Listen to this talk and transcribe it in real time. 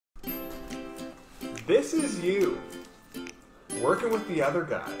This is you, working with the other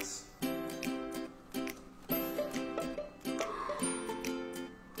guys.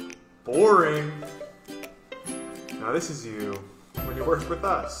 Boring. Now this is you, when you work with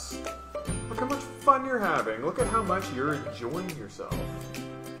us. Look how much fun you're having. Look at how much you're enjoying yourself.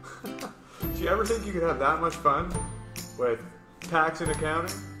 Do you ever think you could have that much fun with tax and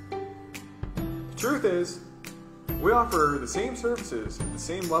accounting? The truth is, we offer the same services at the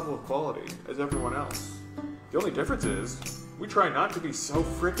same level of quality as everyone else. The only difference is, we try not to be so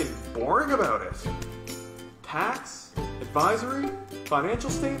frickin' boring about it. Tax, advisory,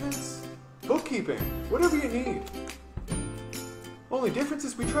 financial statements, bookkeeping, whatever you need. Only difference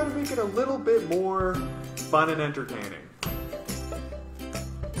is we try to make it a little bit more fun and entertaining.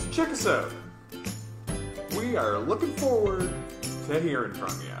 So check us out. We are looking forward to hearing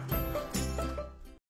from you.